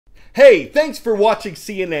Hey, thanks for watching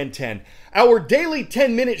CNN 10. Our daily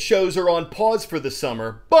 10-minute shows are on pause for the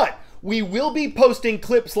summer, but we will be posting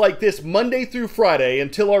clips like this Monday through Friday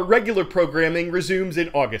until our regular programming resumes in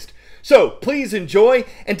August. So please enjoy,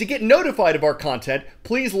 and to get notified of our content,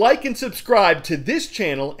 please like and subscribe to this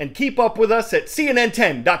channel and keep up with us at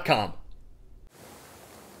cnn10.com.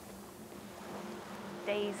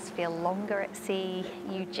 Days feel longer at sea.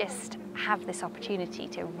 You just have this opportunity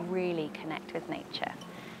to really connect with nature,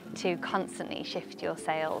 to constantly shift your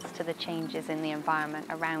sails to the changes in the environment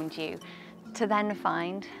around you, to then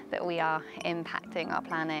find that we are impacting our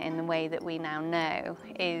planet in the way that we now know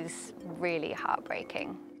is really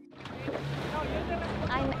heartbreaking.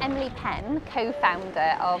 I'm Emily Penn,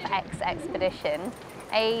 co-founder of X Expedition,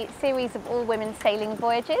 a series of all-women sailing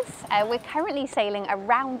voyages. We're currently sailing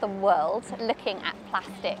around the world looking at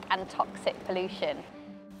plastic and toxic pollution.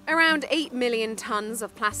 Around 8 million tonnes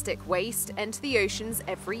of plastic waste enter the oceans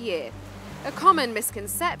every year. A common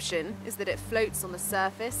misconception is that it floats on the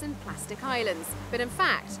surface in plastic islands, but in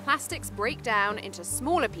fact, plastics break down into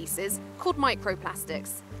smaller pieces called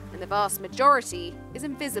microplastics, and the vast majority is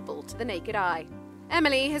invisible to the naked eye.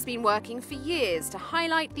 Emily has been working for years to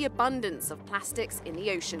highlight the abundance of plastics in the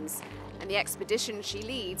oceans, and the expedition she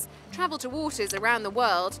leads travel to waters around the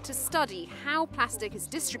world to study how plastic is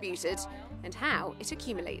distributed and how it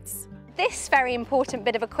accumulates. This very important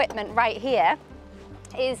bit of equipment right here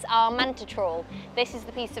is our manta trawl. This is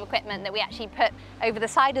the piece of equipment that we actually put over the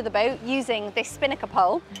side of the boat using this spinnaker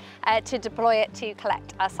pole to deploy it to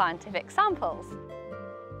collect our scientific samples.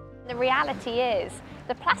 The reality is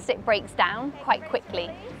the plastic breaks down quite quickly.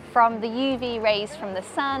 From the UV rays from the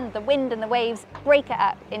sun, the wind and the waves break it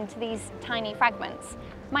up into these tiny fragments,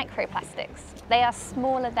 microplastics. They are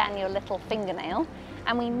smaller than your little fingernail,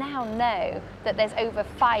 and we now know that there's over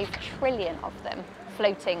 5 trillion of them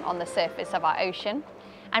floating on the surface of our ocean,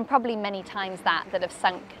 and probably many times that have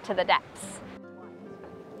sunk to the depths.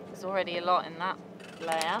 There's already a lot in that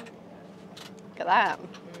layer. Look at that.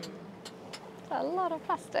 That's a lot of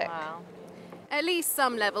plastic. Wow. At least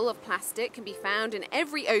some level of plastic can be found in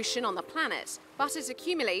every ocean on the planet, but it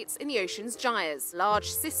accumulates in the ocean's gyres, large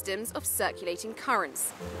systems of circulating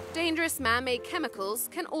currents. Dangerous man-made chemicals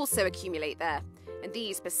can also accumulate there, and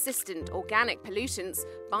these persistent organic pollutants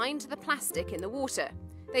bind to the plastic in the water.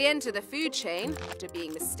 They enter the food chain after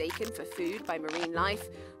being mistaken for food by marine life,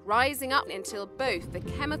 rising up until both the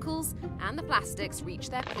chemicals and the plastics reach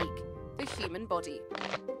their peak, the human body.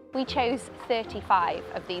 We chose 35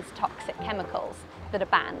 of these toxic chemicals that are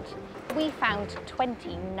banned. We found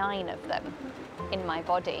 29 of them in my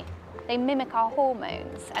body. They mimic our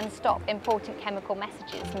hormones and stop important chemical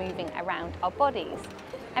messages moving around our bodies.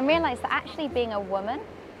 And realised that actually being a woman,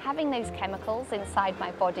 having those chemicals inside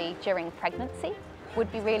my body during pregnancy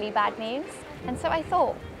would be really bad news. And so I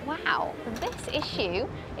thought, wow, this issue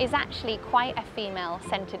is actually quite a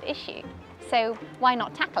female-centred issue. So why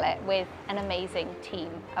not tackle it with an amazing team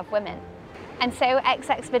of women? And so X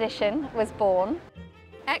Expedition was born.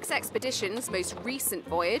 X Expedition's most recent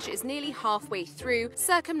voyage is nearly halfway through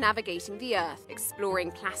circumnavigating the Earth,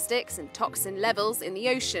 exploring plastics and toxin levels in the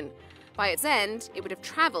ocean. By its end, it would have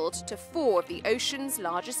travelled to 4 of the ocean's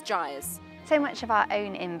largest gyres. So much of our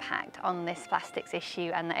own impact on this plastics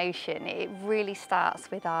issue and the ocean, it really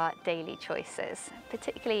starts with our daily choices,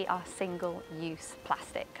 particularly our single-use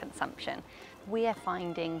plastic consumption. We are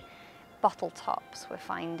finding bottle tops, we're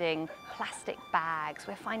finding plastic bags,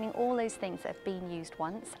 we're finding all those things that have been used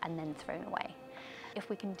once and then thrown away. If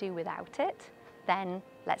we can do without it, then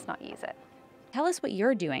let's not use it. Tell us what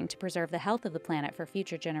you're doing to preserve the health of the planet for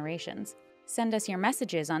future generations. Send us your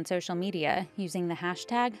messages on social media using the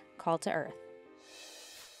hashtag #CallToEarth.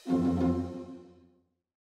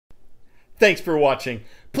 Thanks for watching.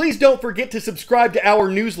 Please don't forget to subscribe to our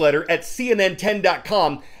newsletter at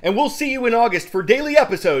cnn10.com, and we'll see you in August for daily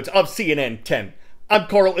episodes of CNN 10. I'm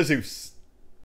Carl Azus.